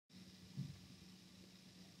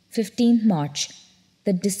15th March.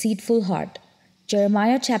 The deceitful heart.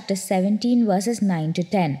 Jeremiah chapter 17 verses 9 to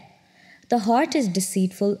 10. The heart is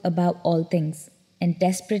deceitful above all things and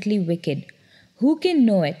desperately wicked. Who can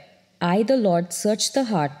know it? I, the Lord, search the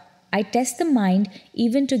heart. I test the mind,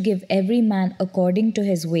 even to give every man according to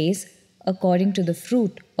his ways, according to the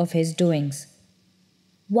fruit of his doings.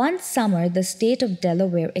 One summer, the state of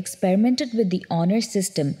Delaware experimented with the honor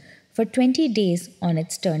system for 20 days on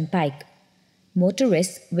its turnpike.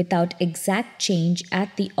 Motorists without exact change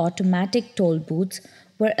at the automatic toll booths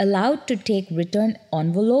were allowed to take return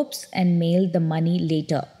envelopes and mail the money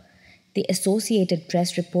later. The Associated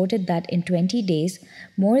Press reported that in 20 days,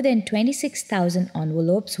 more than 26,000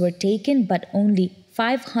 envelopes were taken, but only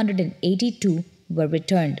 582 were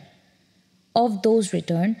returned. Of those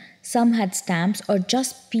returned, some had stamps or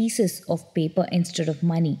just pieces of paper instead of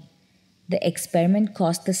money. The experiment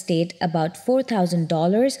cost the state about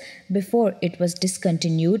 $4,000 before it was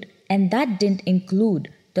discontinued, and that didn't include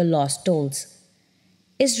the lost tolls.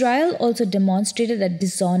 Israel also demonstrated a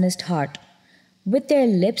dishonest heart. With their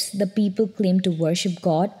lips, the people claimed to worship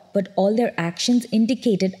God, but all their actions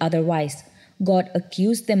indicated otherwise. God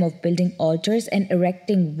accused them of building altars and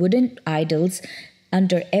erecting wooden idols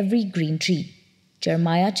under every green tree.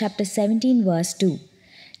 Jeremiah chapter 17 verse 2.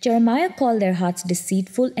 Jeremiah called their hearts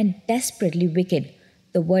deceitful and desperately wicked.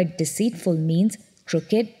 The word deceitful means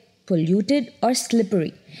crooked, polluted, or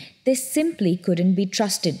slippery. They simply couldn't be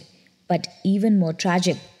trusted. But even more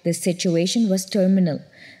tragic, this situation was terminal.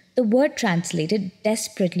 The word translated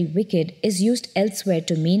desperately wicked is used elsewhere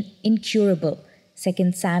to mean incurable.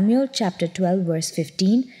 2 Samuel chapter 12 verse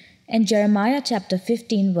 15 and Jeremiah chapter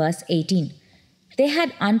 15 verse 18. They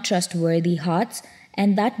had untrustworthy hearts,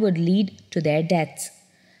 and that would lead to their deaths.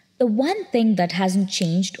 The one thing that hasn't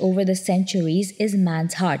changed over the centuries is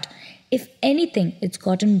man's heart. If anything, it's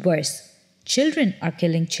gotten worse. Children are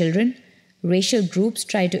killing children. Racial groups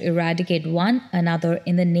try to eradicate one another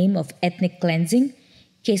in the name of ethnic cleansing.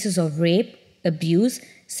 Cases of rape, abuse,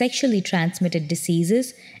 sexually transmitted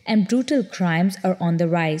diseases, and brutal crimes are on the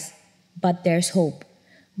rise. But there's hope.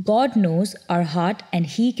 God knows our heart and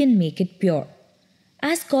He can make it pure.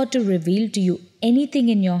 Ask God to reveal to you anything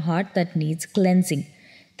in your heart that needs cleansing.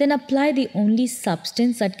 Then apply the only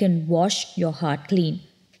substance that can wash your heart clean,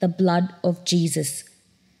 the blood of Jesus.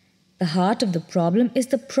 The heart of the problem is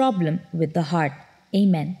the problem with the heart.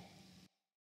 Amen.